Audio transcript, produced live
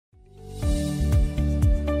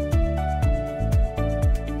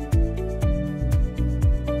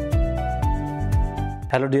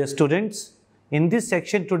Hello dear students, in this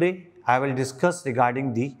section today I will discuss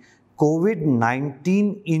regarding the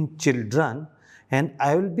COVID-19 in children, and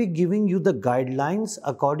I will be giving you the guidelines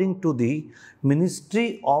according to the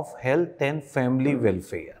Ministry of Health and Family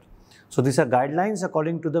Welfare. So these are guidelines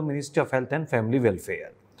according to the Ministry of Health and Family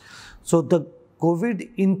Welfare. So the COVID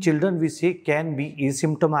in children we say can be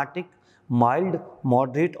asymptomatic, mild,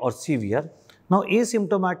 moderate or severe. Now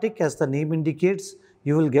asymptomatic, as the name indicates,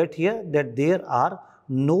 you will get here that there are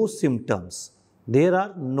no symptoms. There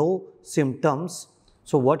are no symptoms.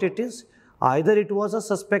 So what it is? Either it was a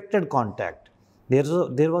suspected contact. There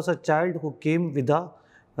was a child who came with a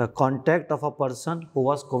contact of a person who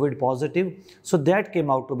was COVID positive. So that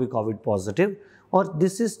came out to be COVID positive. Or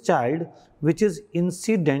this is child which is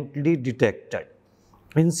incidentally detected.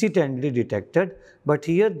 Incidentally detected, but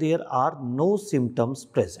here there are no symptoms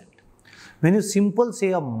present. When you simple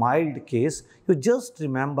say a mild case, you just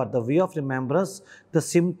remember the way of remembrance, the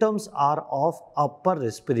symptoms are of upper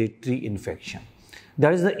respiratory infection.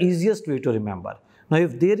 That is the easiest way to remember. Now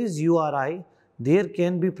if there is URI, there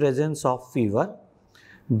can be presence of fever,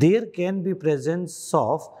 there can be presence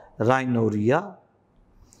of rhinorrhea,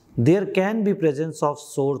 there can be presence of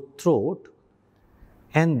sore throat,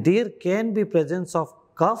 and there can be presence of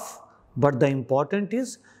cough, but the important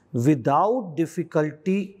is without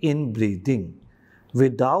difficulty in breathing.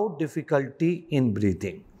 Without difficulty in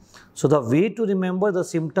breathing. So the way to remember the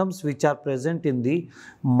symptoms which are present in the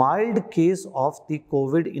mild case of the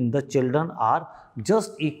COVID in the children are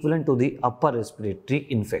just equivalent to the upper respiratory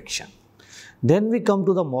infection. Then we come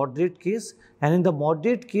to the moderate case, and in the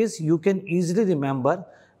moderate case you can easily remember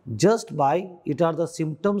just by it are the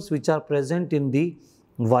symptoms which are present in the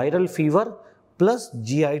viral fever plus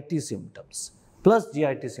GIT symptoms. Plus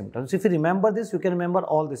GIT symptoms. If you remember this, you can remember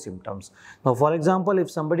all the symptoms. Now, for example, if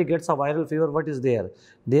somebody gets a viral fever, what is there?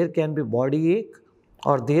 There can be body ache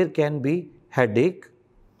or there can be headache.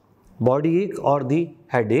 Body ache or the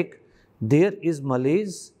headache. There is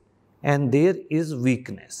malaise and there is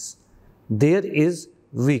weakness. There is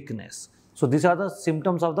weakness. So, these are the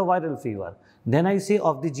symptoms of the viral fever. Then I say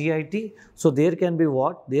of the GIT, so there can be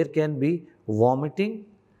what? There can be vomiting,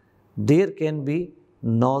 there can be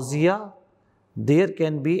nausea, there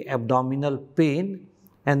can be abdominal pain,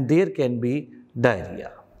 and there can be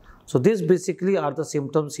diarrhea. So these basically are the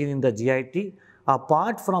symptoms seen in the GIT.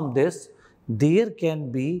 Apart from this, there can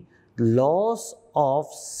be loss of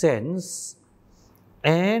sense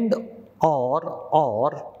and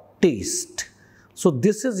or taste. So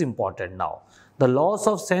this is important now. The loss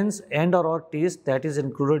of sense and or taste, that is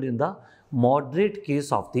included in the moderate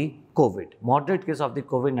case of the COVID. Moderate case of the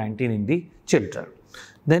COVID-19 in the children.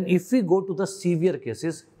 Then if we go to the severe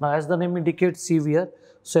cases, now as the name indicates severe,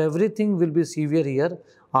 so everything will be severe here.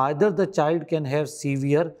 Either the child can have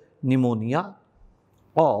severe pneumonia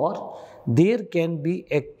or there can be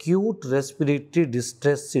acute respiratory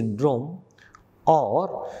distress syndrome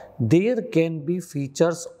or there can be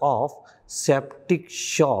features of septic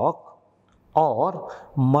shock or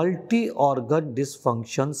multi-organ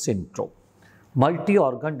dysfunction syndrome.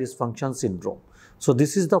 Multi-organ dysfunction syndrome. So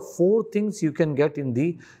this is the four things you can get in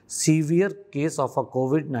the severe case of a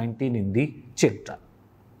COVID-19 in the children.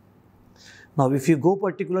 Now if you go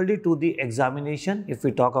particularly to the examination, if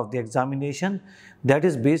we talk of the examination, that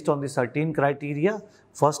is based on the certain criteria.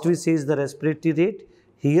 First we say is the respiratory rate.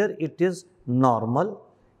 Here it is normal,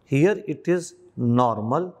 here it is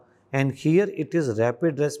normal, and here it is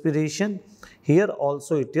rapid respiration. Here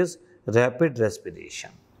also it is rapid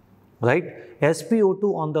respiration. Right?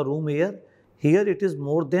 SpO2 on the room air. Here it is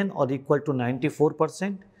more than or equal to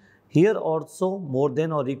 94%. Here also more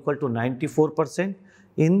than or equal to 94%.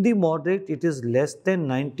 In the moderate it is less than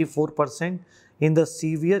 94%. In the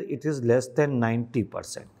severe it is less than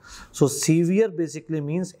 90%. So severe basically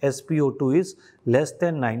means SpO2 is less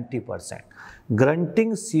than 90%.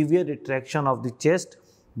 Grunting, severe retraction of the chest,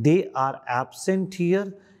 they are absent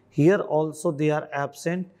here. Here also they are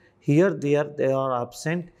absent. Here they are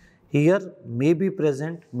absent. Here may be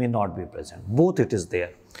present, may not be present. Both it is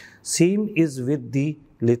there. Same is with the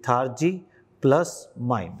lethargy plus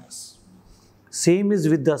minus. Same is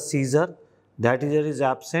with the seizure, that here is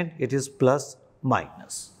absent, it is plus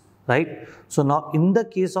minus. Right? So now in the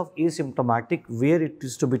case of asymptomatic where it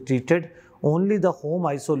is to be treated, only the home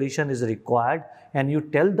isolation is required and you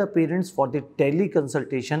tell the parents for the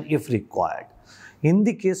teleconsultation if required. In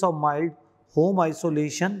the case of mild, home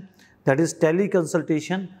isolation, that is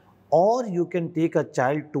teleconsultation, or you can take a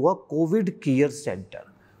child to a COVID care center.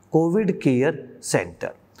 COVID care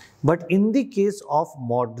center. But in the case of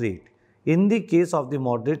moderate,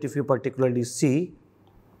 if you particularly see,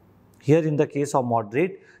 Here in the case of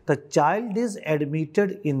moderate, the child is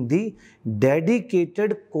admitted in the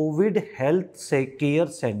dedicated COVID health care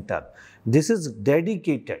center. This is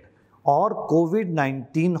dedicated or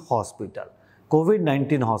COVID-19 hospital.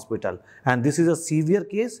 COVID-19 hospital, and this is a severe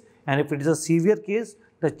case, and if it is a severe case,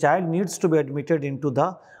 the child needs to be admitted into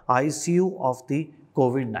the ICU of the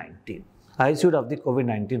COVID-19, ICU of the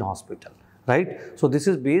COVID-19 hospital, right? So this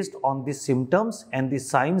is based on the symptoms and the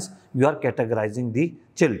signs you are categorizing the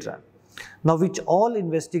children. Now, which all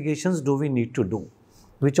investigations do we need to do?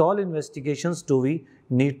 Which all investigations do we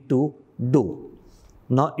need to do?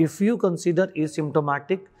 Now, if you consider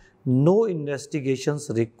asymptomatic, no investigations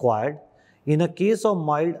required. In a case of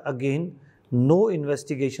mild, again, no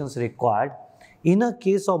investigations required. In a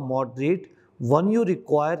case of moderate, one you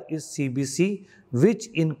require is CBC, which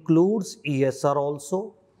includes ESR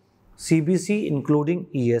also. CBC including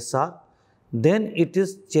ESR. Then it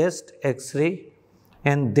is chest X-ray.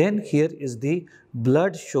 And then here is the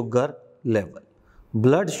blood sugar level.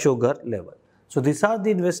 Blood sugar level. So these are the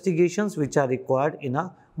investigations which are required in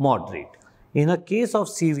a moderate. In a case of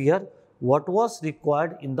severe, what was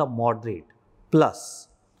required in the moderate? Plus,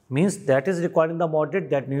 means that is required in the moderate,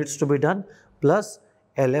 that needs to be done, plus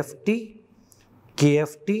LFT,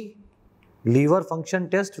 KFT, liver function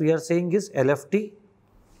test we are saying is LFT,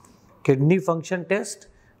 kidney function test,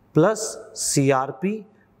 plus CRP,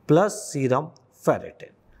 plus serum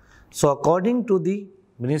ferritin. So according to the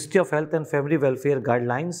Ministry of Health and Family Welfare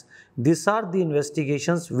guidelines, these are the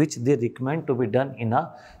investigations which they recommend to be done in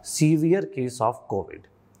a severe case of COVID.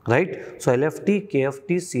 Right? So LFT,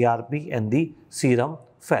 KFT, CRP and the serum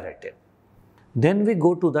ferritin. Then we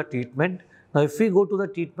go to the treatment. Now if we go to the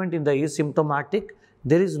treatment in the asymptomatic,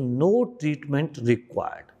 there is no treatment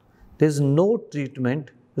required. There is no treatment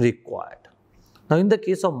required. Now in the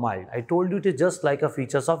case of mild, I told you it is just like a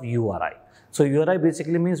features of URI. So URI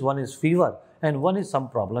basically means one is fever and one is some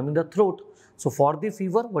problem in the throat. So for the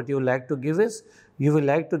fever, what you like to give is, you will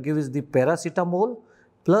like to give is the paracetamol,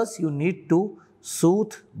 plus you need to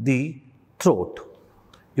soothe the throat.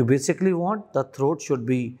 You basically want the throat should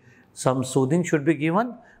be, some soothing should be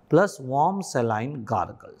given, plus warm saline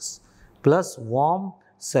gargles. Plus warm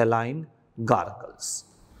saline gargles.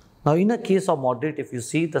 Now in a case of moderate, if you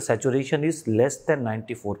see, the saturation is less than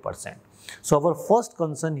 94%. So our first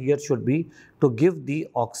concern here should be to give the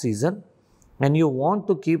oxygen, and you want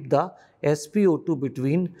to keep the SpO2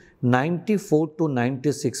 between 94 to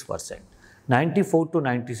 96%. 94 to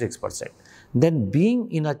 96%. Then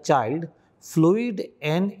being in a child, fluid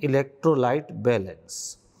and electrolyte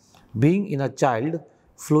balance. Being in a child,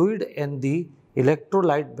 fluid and the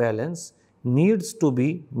electrolyte balance needs to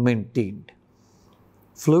be maintained.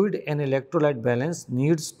 Fluid and electrolyte balance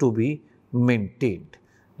needs to be maintained.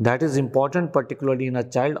 That is important, particularly in a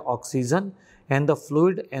child. Oxygen and the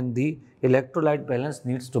fluid and the electrolyte balance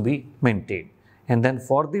needs to be maintained. And then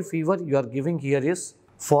for the fever, you are giving here is,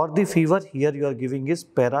 for the fever here you are giving is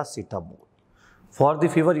paracetamol. For the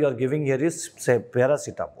fever you are giving here is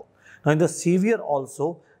paracetamol. Now in the severe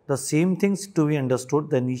also, the same things to be understood.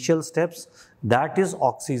 The initial steps, that is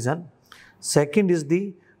oxygen. Second is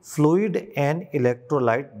the fluid and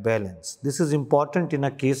electrolyte balance. This is important in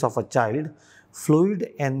a case of a child.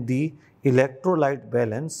 Fluid and the electrolyte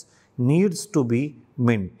balance needs to be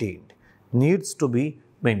maintained. Needs to be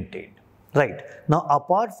maintained. Right. Now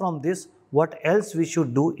apart from this, what else we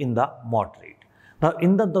should do in the moderate? Now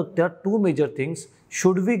there are two major things.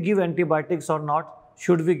 Should we give antibiotics or not?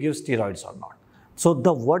 Should we give steroids or not? So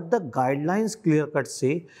what the guidelines clear cut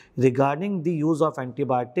say regarding the use of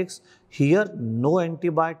antibiotics, here no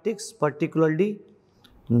antibiotics, particularly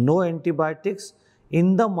no antibiotics.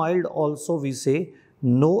 In the mild also we say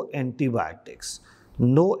no antibiotics,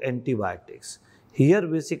 no antibiotics. Here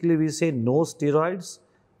basically we say no steroids,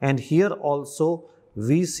 and here also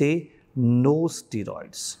we say no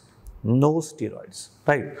steroids, no steroids,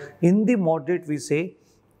 right? In the moderate we say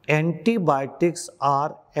antibiotics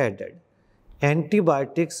are added.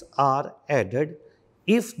 Antibiotics are added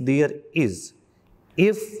if there is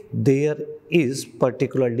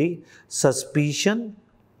particularly suspicion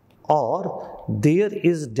or there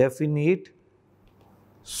is definite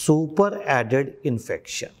super added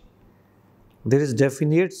infection. There is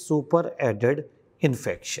definite super added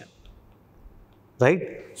infection,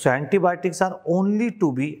 right? So antibiotics are only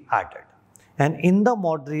to be added. And in the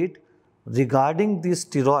moderate, regarding these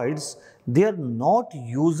steroids, they are not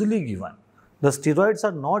usually given. The steroids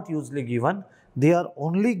are not usually given. They are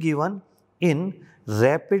only given in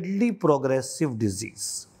rapidly progressive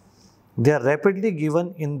disease. They are rapidly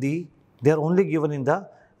given in the, they are only given in the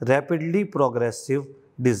rapidly progressive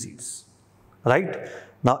disease, right?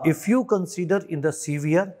 Now, if you consider in the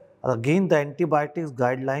severe, again the antibiotics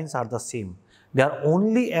guidelines are the same. They are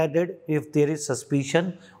only added if there is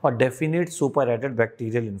suspicion or definite superadded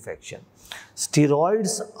bacterial infection.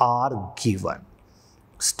 Steroids are given.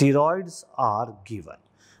 Steroids are given.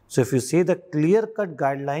 So if you say the clear-cut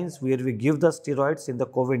guidelines where we give the steroids in the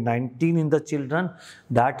COVID-19 in the children,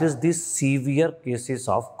 that is the severe cases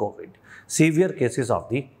of COVID. Severe cases of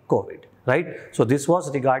the COVID, right? So this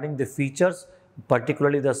was regarding the features,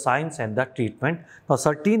 particularly the signs and the treatment. Now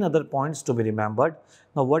 13 other points to be remembered.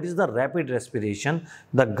 Now what is the rapid respiration?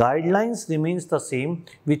 The guidelines remains the same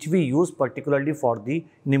which we use particularly for the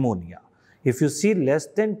pneumonia. If you see less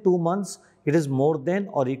than 2 months, it is more than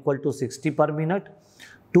or equal to 60 per minute.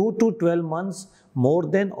 2 to 12 months, more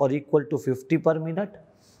than or equal to 50 per minute.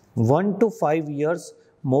 1 to 5 years,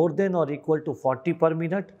 more than or equal to 40 per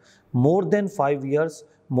minute. More than 5 years,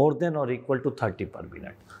 more than or equal to 30 per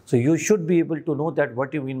minute. So you should be able to know that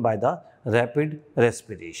what you mean by the rapid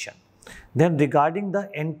respiration. Then regarding the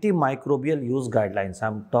antimicrobial use guidelines, I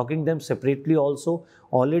am talking them separately also.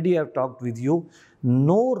 Already I have talked with you.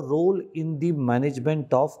 No role in the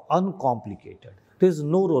management of uncomplicated. There is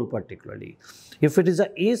no role particularly. If it is a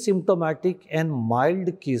asymptomatic and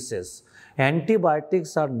mild cases,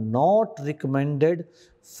 antibiotics are not recommended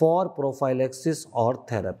for prophylaxis or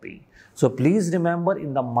therapy. So please remember,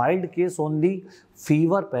 in the mild case only,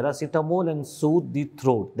 fever, paracetamol and soothe the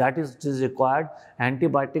throat, that is required.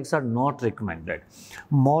 Antibiotics are not recommended.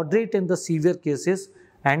 Moderate and the severe cases,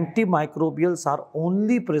 antimicrobials are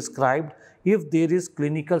only prescribed if there is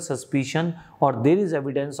clinical suspicion or there is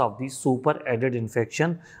evidence of the superadded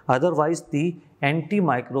infection. Otherwise, the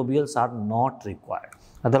antimicrobials are not required.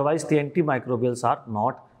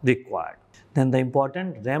 Then the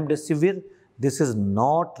important remdesivir, this is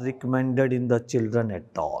not recommended in the children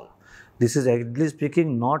at all. This is, actually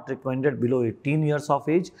speaking, not recommended below 18 years of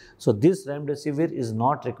age. So this remdesivir is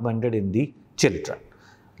not recommended in the children.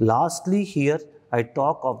 Lastly, here I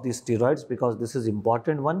talk of the steroids because this is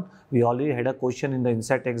important one. We already had a question in the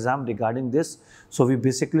INSET exam regarding this. So we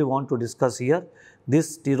basically want to discuss here.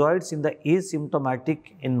 These steroids in the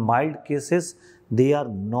asymptomatic in mild cases, they are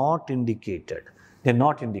not indicated. They are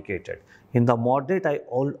not indicated. In the moderate, I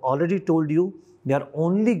already told you, they are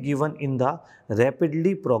only given in the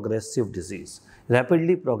rapidly progressive disease.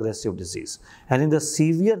 And in the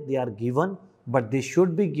severe, they are given, but they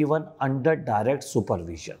should be given under direct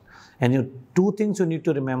supervision. And two things you need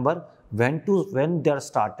to remember: when they are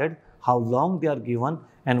started, how long they are given,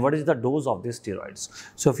 and what is the dose of the steroids.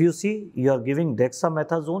 So if you see, you are giving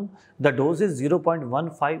dexamethasone, the dose is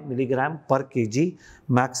 0.15 milligram per kg,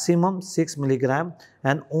 maximum 6 milligram,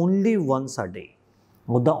 and only once a day.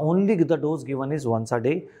 The dose given is once a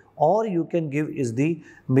day. Or you can give is the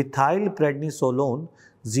methylprednisolone,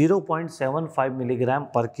 0.75 milligram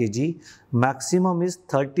per kg, maximum is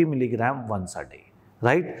 30 milligram once a day,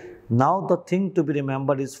 right? Now the thing to be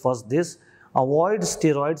remembered is first this: avoid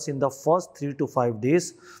steroids in the first 3 to 5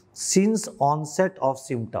 days since onset of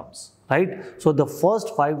symptoms, right? So the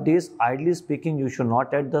first 5 days, ideally speaking, you should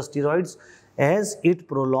not add the steroids, as it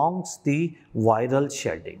prolongs the viral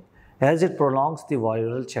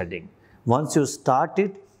shedding. Once you start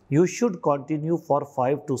it, you should continue for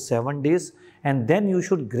 5 to 7 days, and then you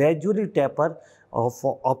should gradually taper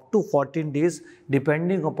for up to 14 days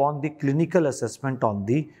depending upon the clinical assessment on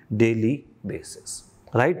the daily basis,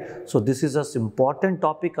 right? So this is an important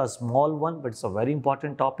topic, a small one, but it's a very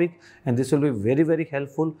important topic, and this will be very, very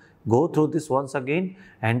helpful. Go through this once again: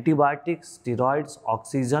 antibiotics, steroids,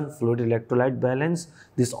 oxygen, fluid electrolyte balance.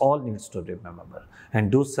 This all needs to be remembered.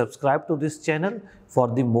 And do subscribe to this channel for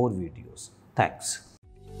the more videos. Thanks.